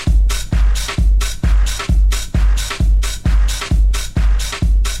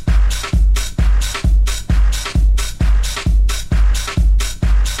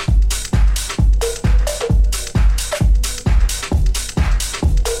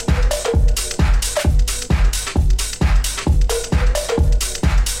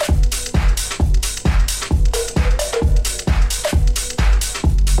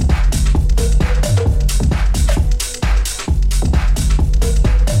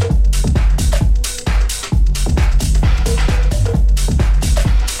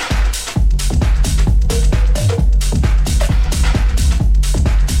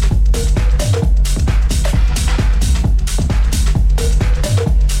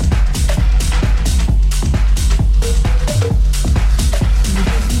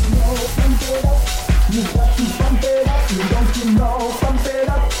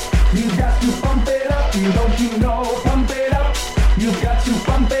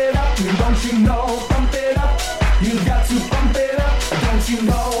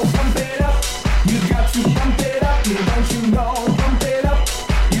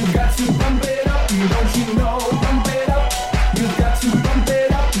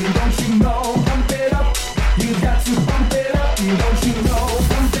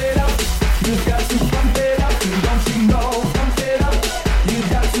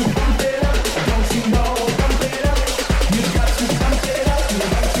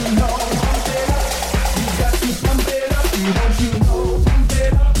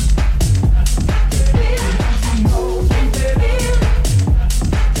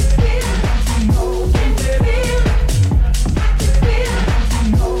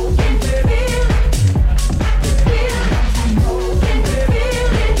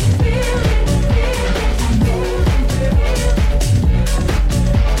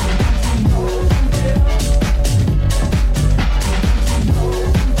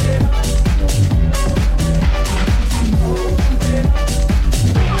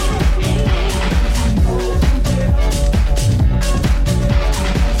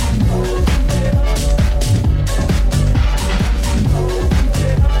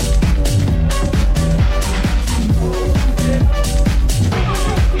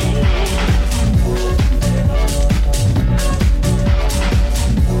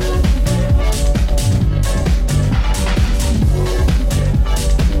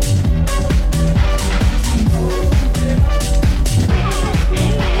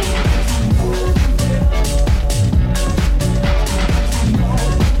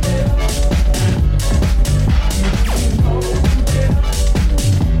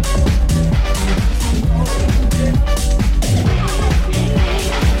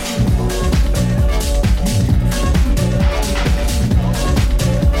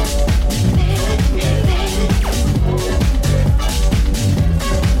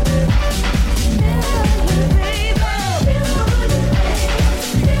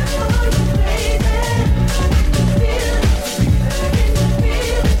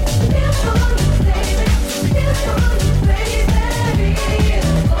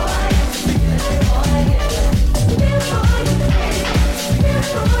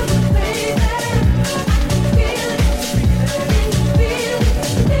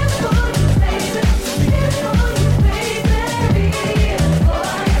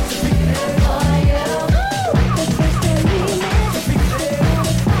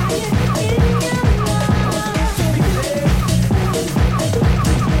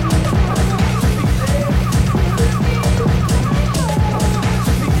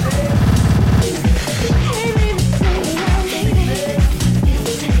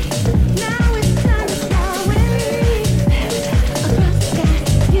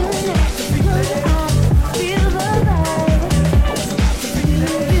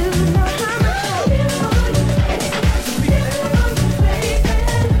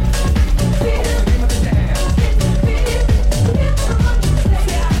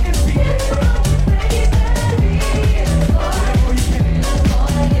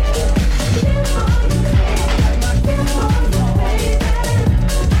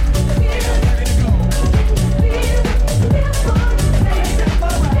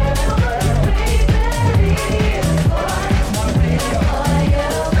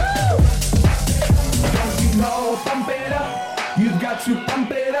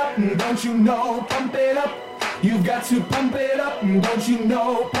don't you know, pump it up. You've got to pump it up, don't you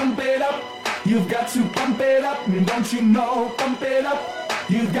know, pump it up. You've got to pump it up, don't you know, pump it up.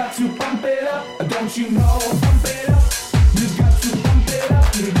 You've got to pump it up, don't you know, pump it up. You've got to pump it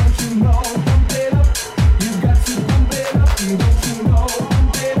up, don't you know, pump it up. You've got to pump it up, don't you know, pump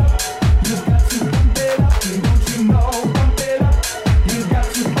it up. You've got to pump it up, don't you know, pump it up. You've got to pump it up, don't you know, pump it up. You've got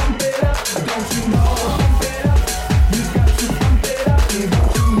to pump it up, don't you know, pump it up. You've got to pump it up, don't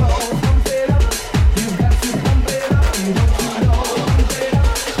you know, pump it up. You've got to pump it up, don't you know, pump it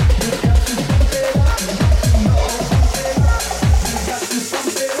up. You've got to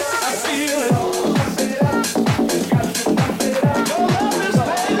pump it up, I feel it. Pump it up, you've got to pump it up. Your love is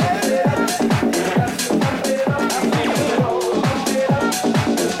baby. You've got to pump it up, I feel it. Pump it up,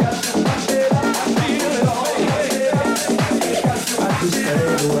 you've got to pump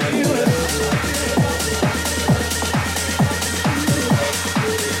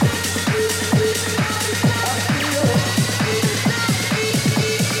it up,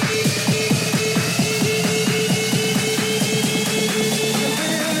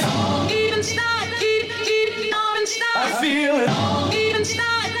 I feel it. Pump it up,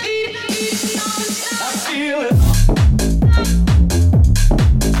 you've got to pump it up, I feel it.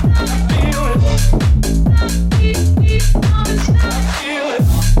 I feel it. I feel it. I feel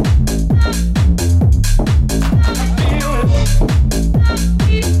it.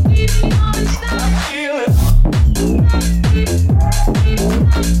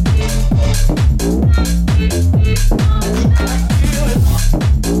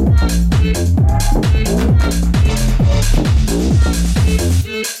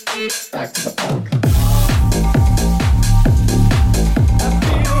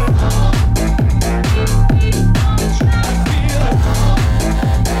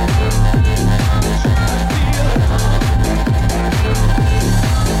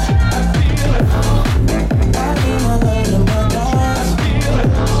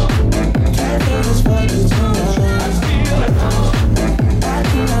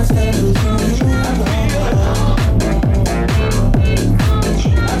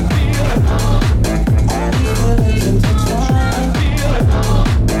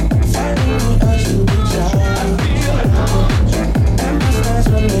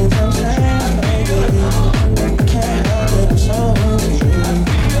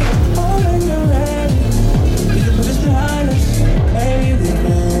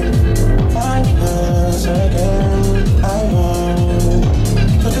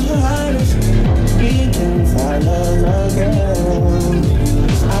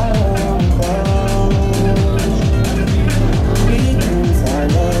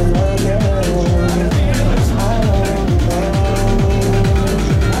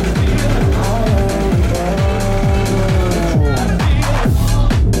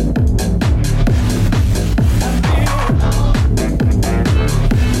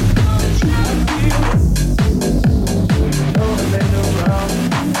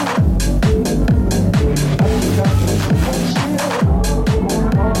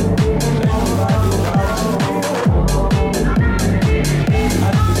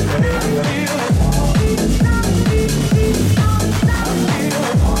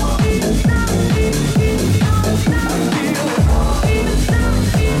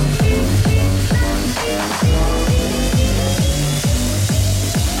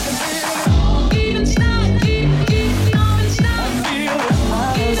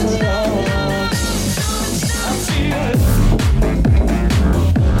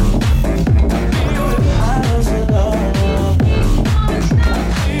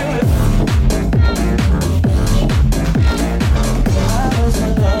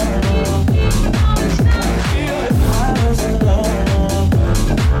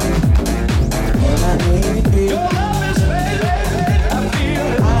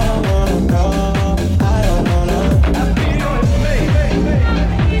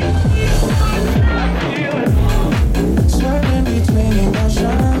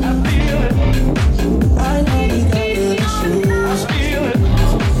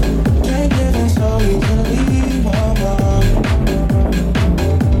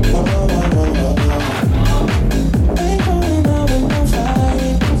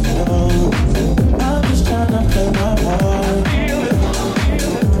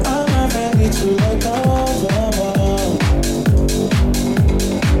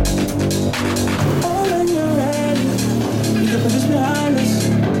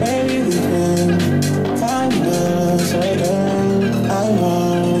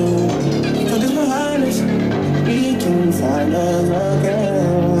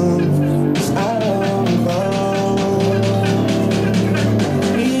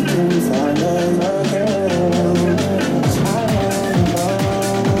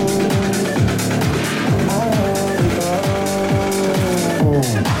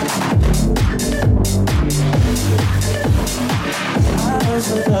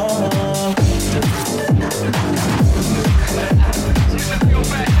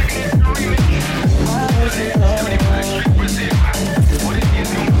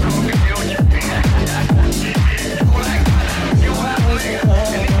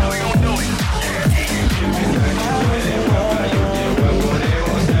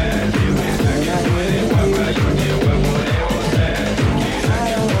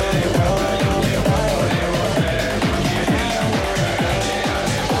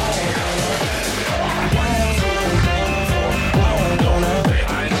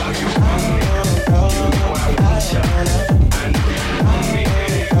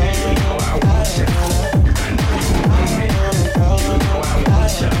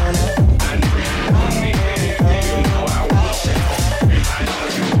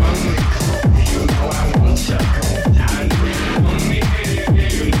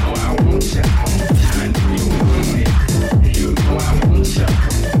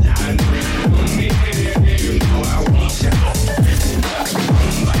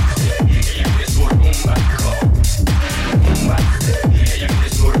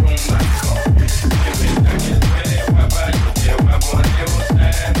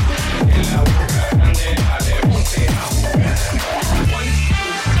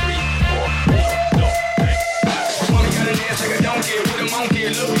 monkey,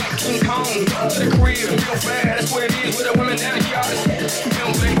 look like King Kong. To the crib, real fast, that's what it is with the women down the yard. They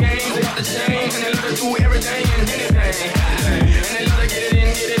don't play games, they got the chain, and they love to do everything and anything. And they love to get it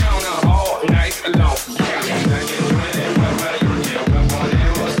in, get it on all night long.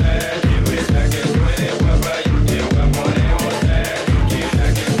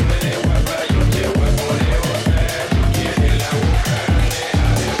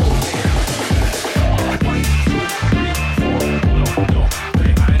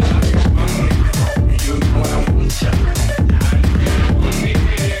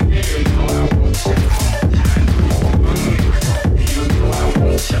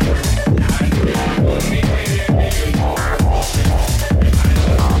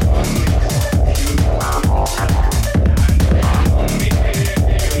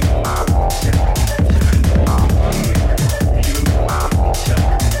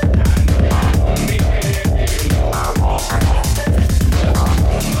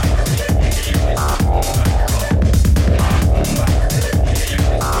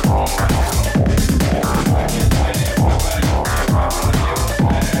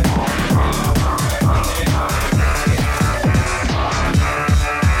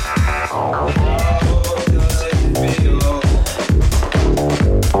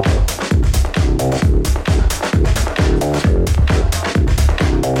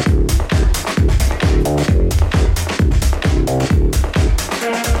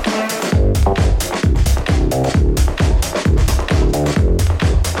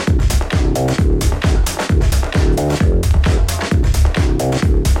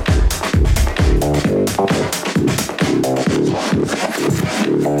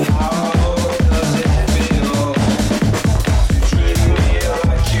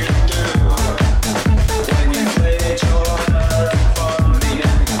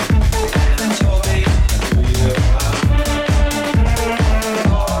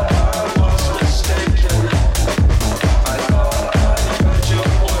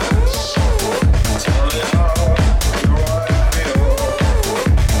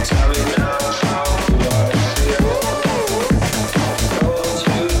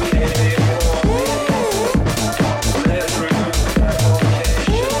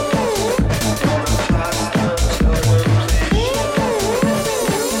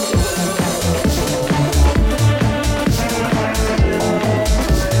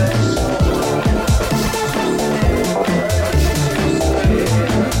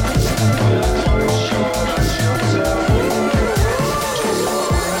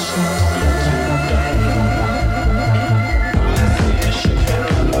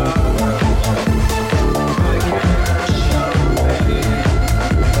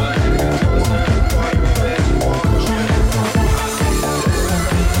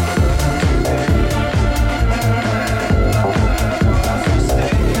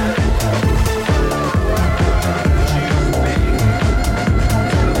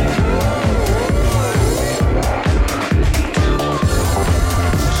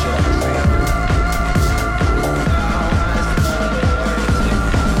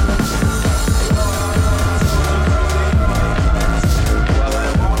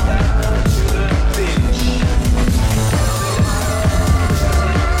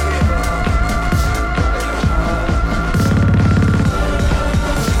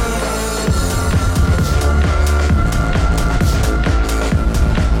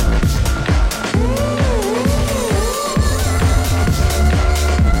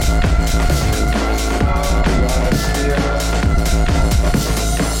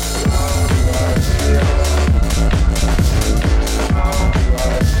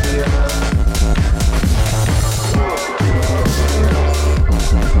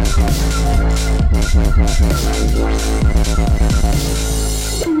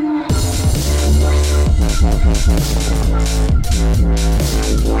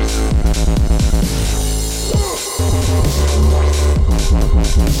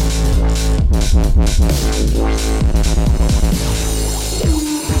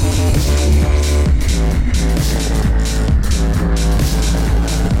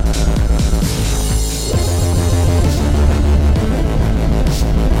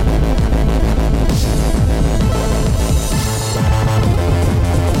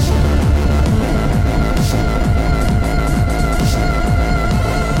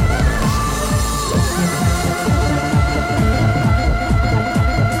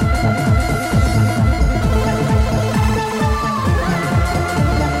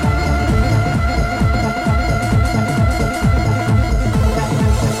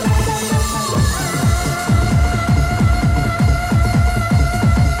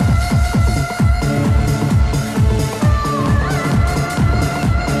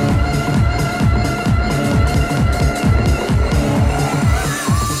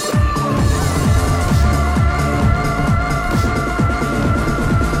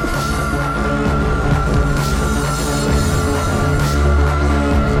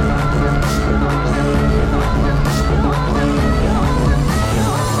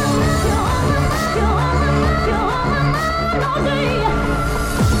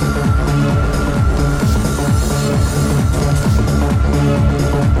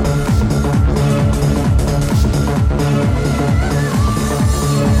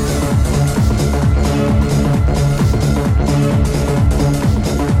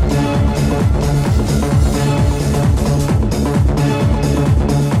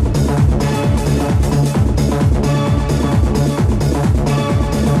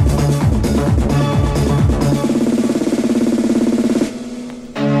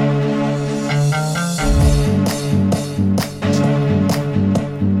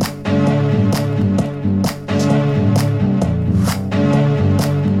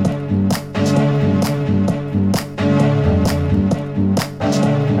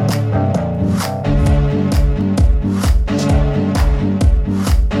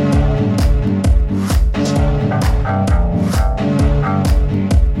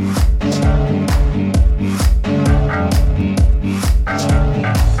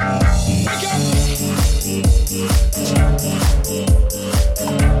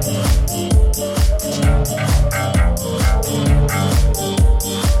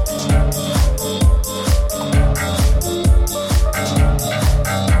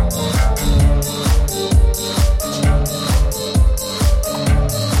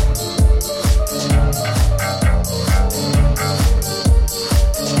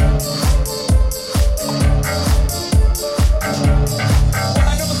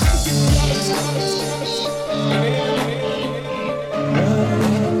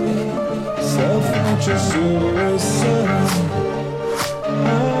 self-righteous suicide.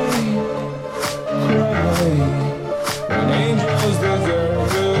 I cry when angels deserve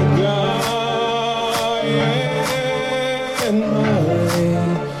to die. And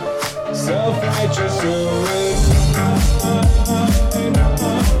my self-righteous suicide.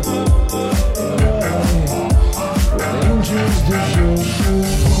 When angels deserve to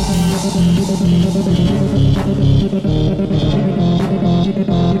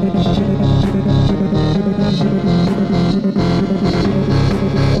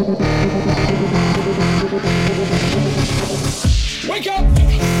wake up!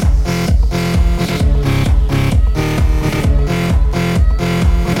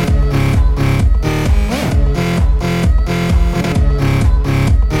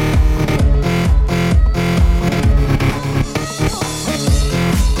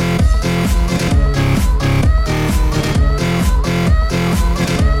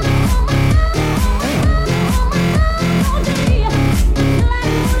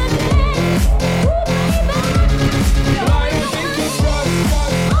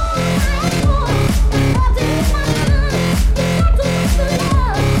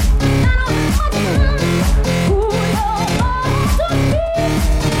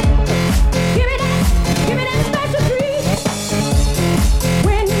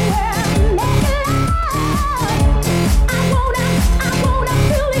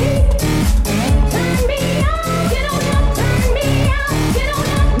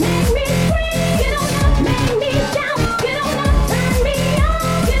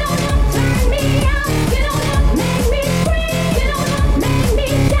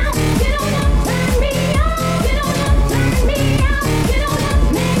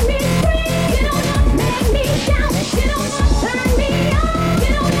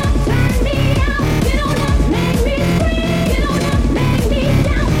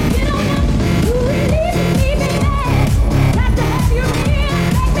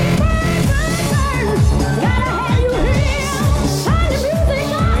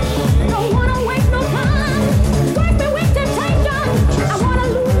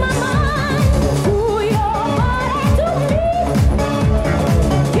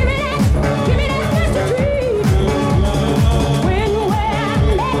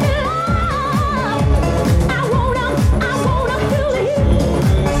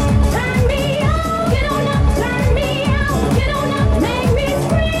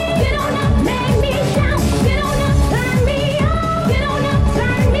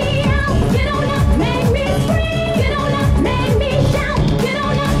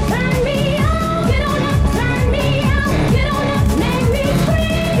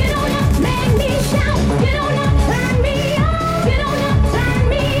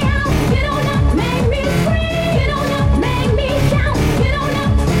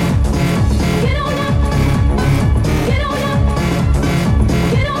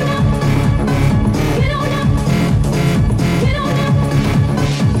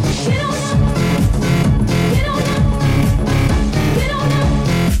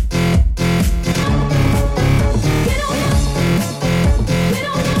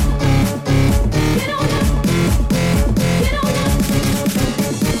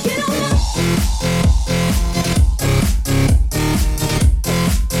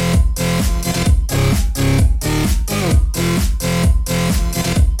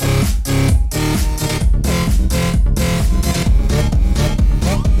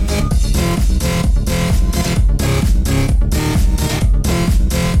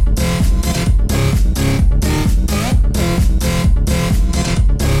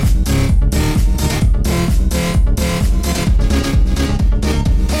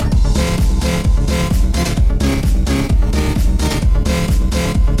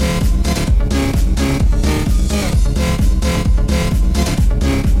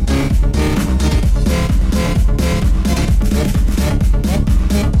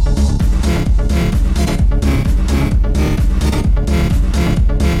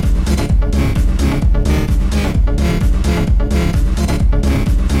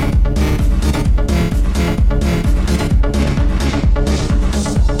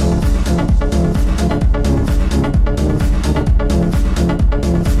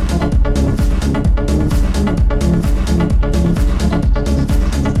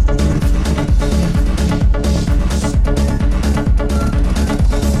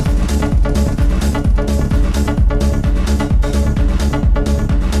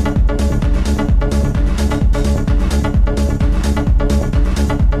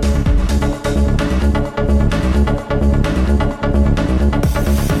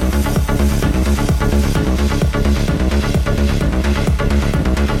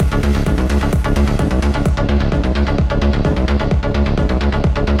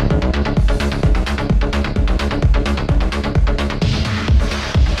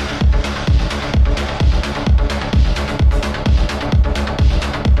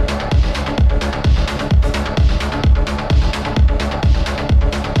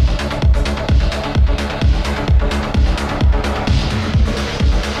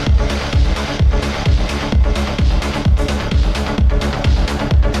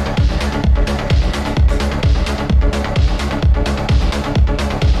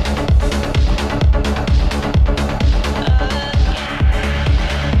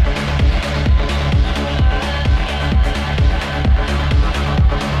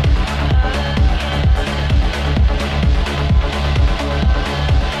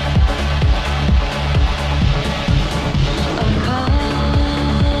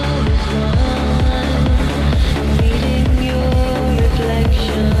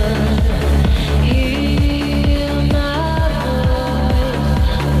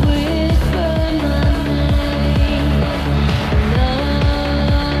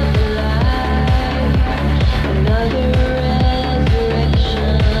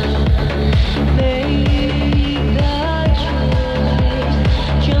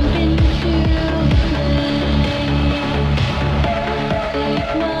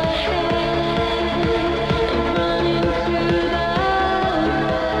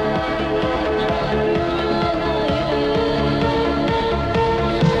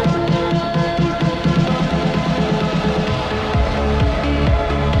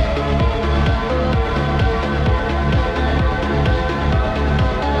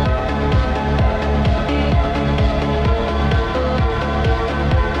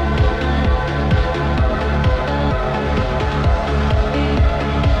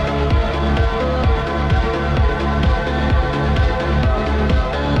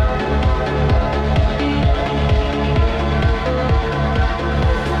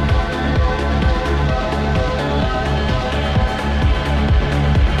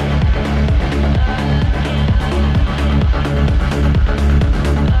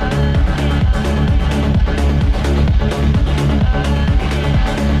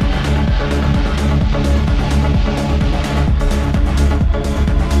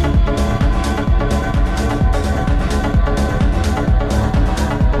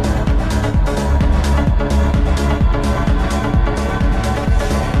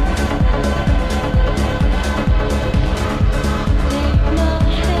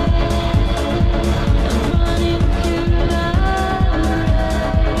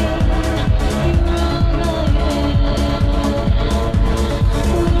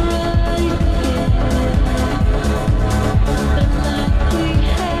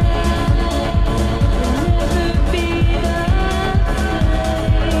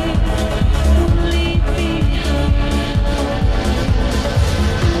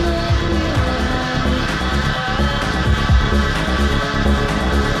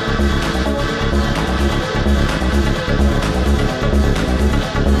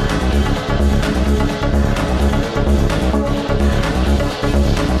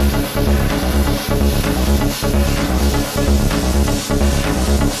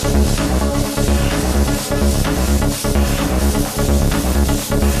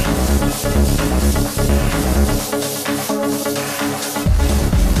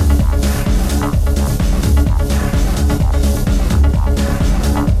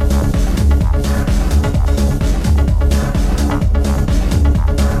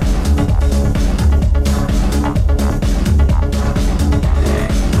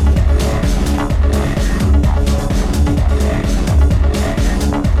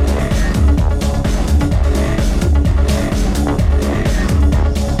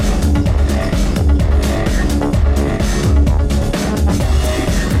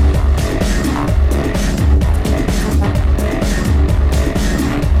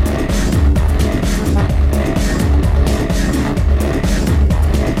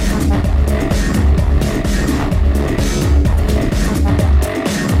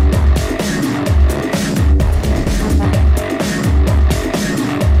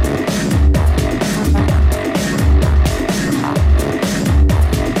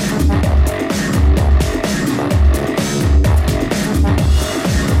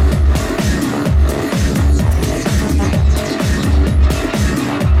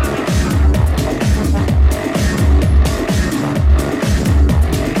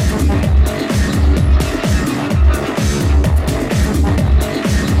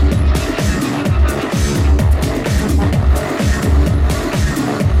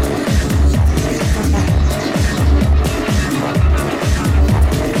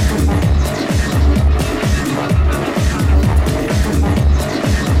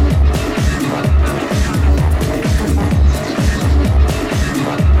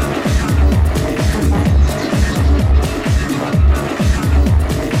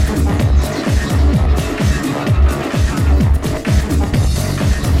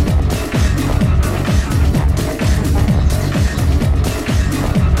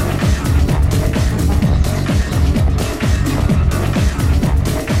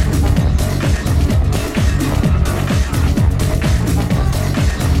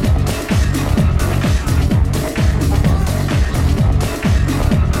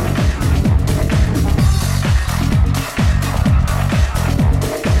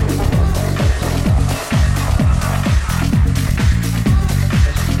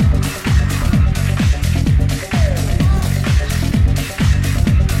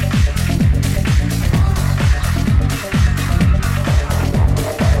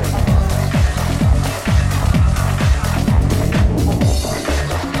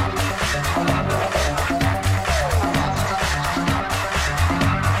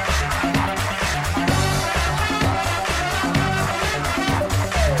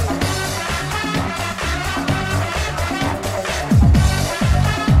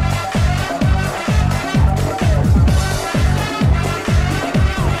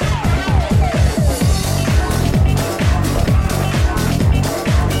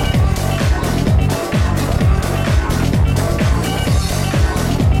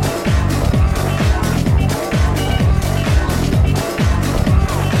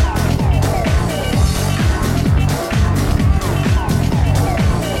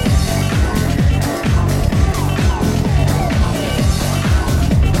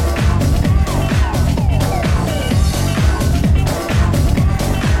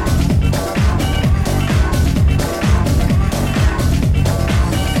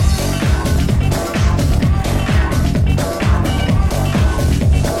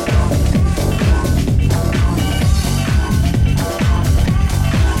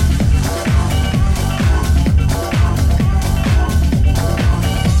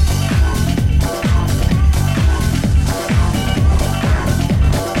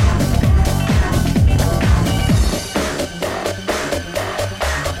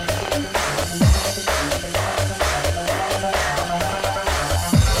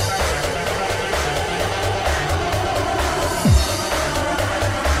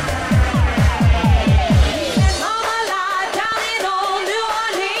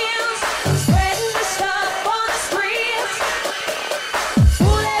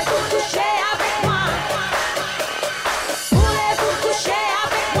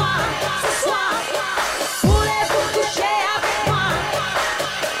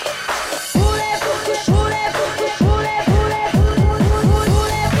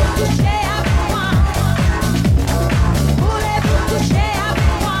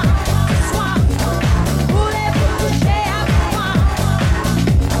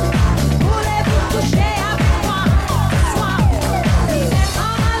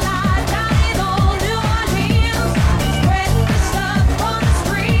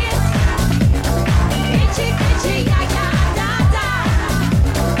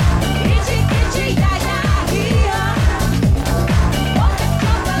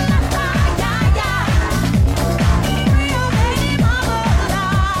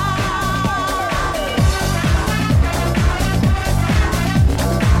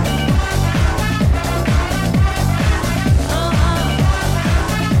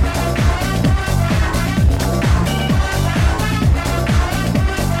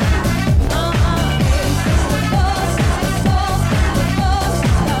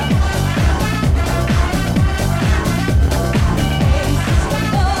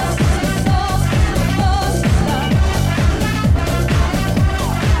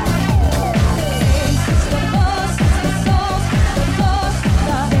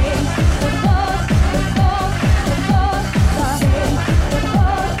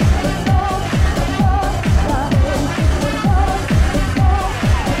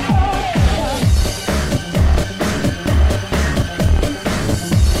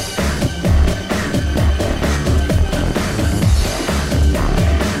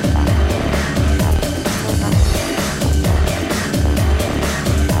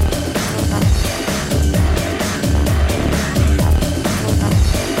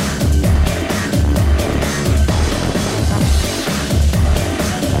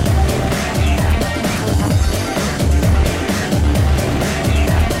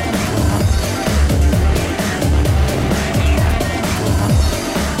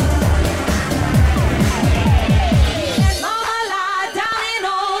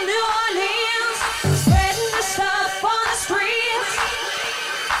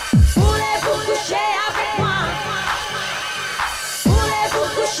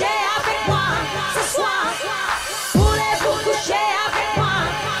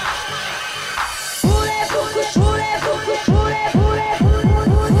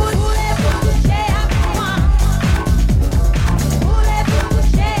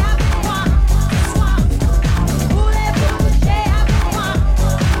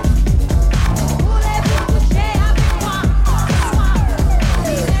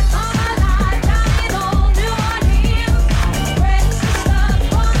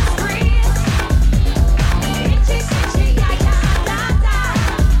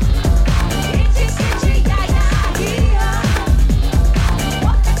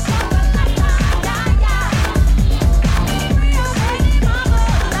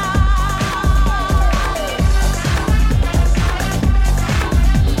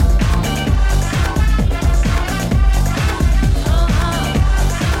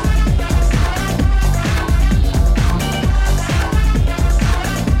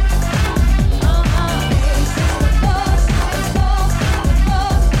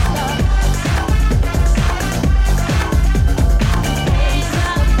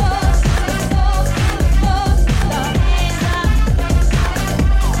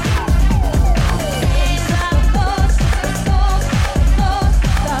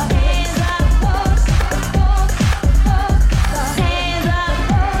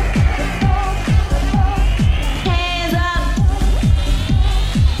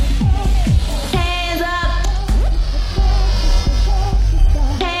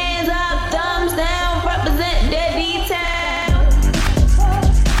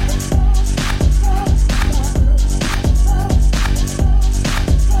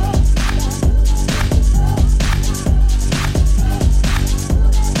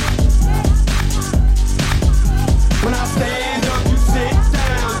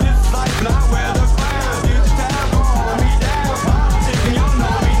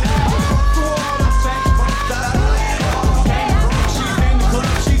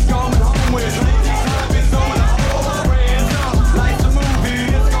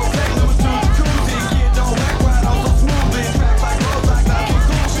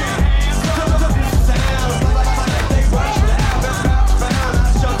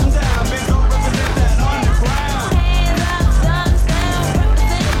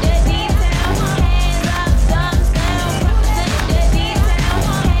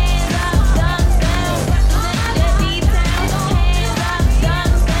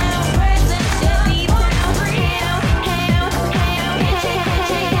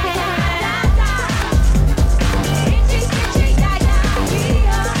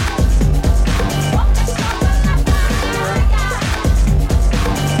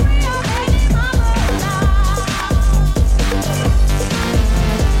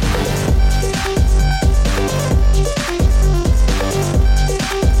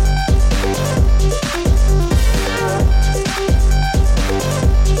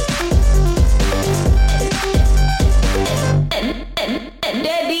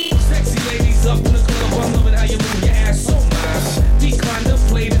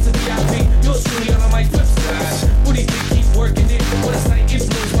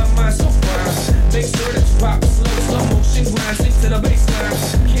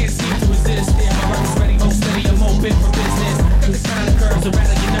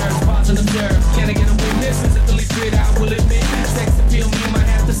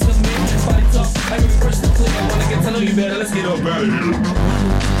 Yo,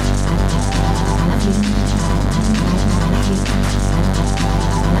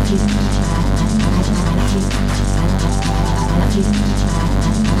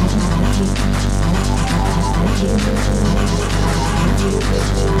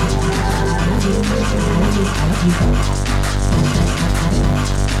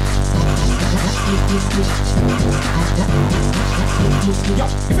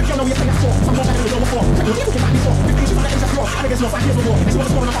 if you don't know your thing, that's for some more than you know before. Take your people can find me for 15 years on the age of yours. I think it's more 5 years or more. And she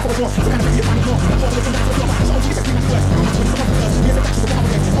was born on my phone before. So kind of thing you find me more. I'm all looking back to the floor. So you can see my flesh. When you come up with us, here's the facts of the power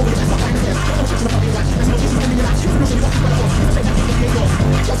game. Oh, yeah, that's not like this. Don't touch the fucking life. There's no issue in me now. You know you walk by the door. You can say that you can get yours.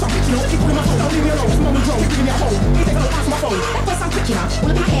 Yo, some bitch, you know, keep pulling my phone. Don't leave me alone. This moment grow. Keep giving me a hole. He take a look past my phone. That first I'm quick, you know. All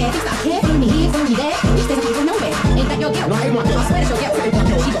up in my hair, fix that hair, follow me here, follow me there. Bitch, there's a people nowhere. Ain't that your girl? No, I ain't my girl. I swear that's your girl.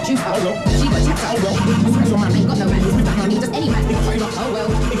 She got juice, oh well. She got checks, oh well. You friends with man, ain't got no man. You don't need just any man. Oh well.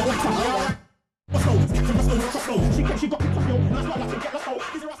 He got like some. Let's go. She got picked up, yo. Let's go. Get let's go.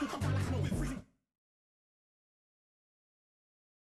 These are us.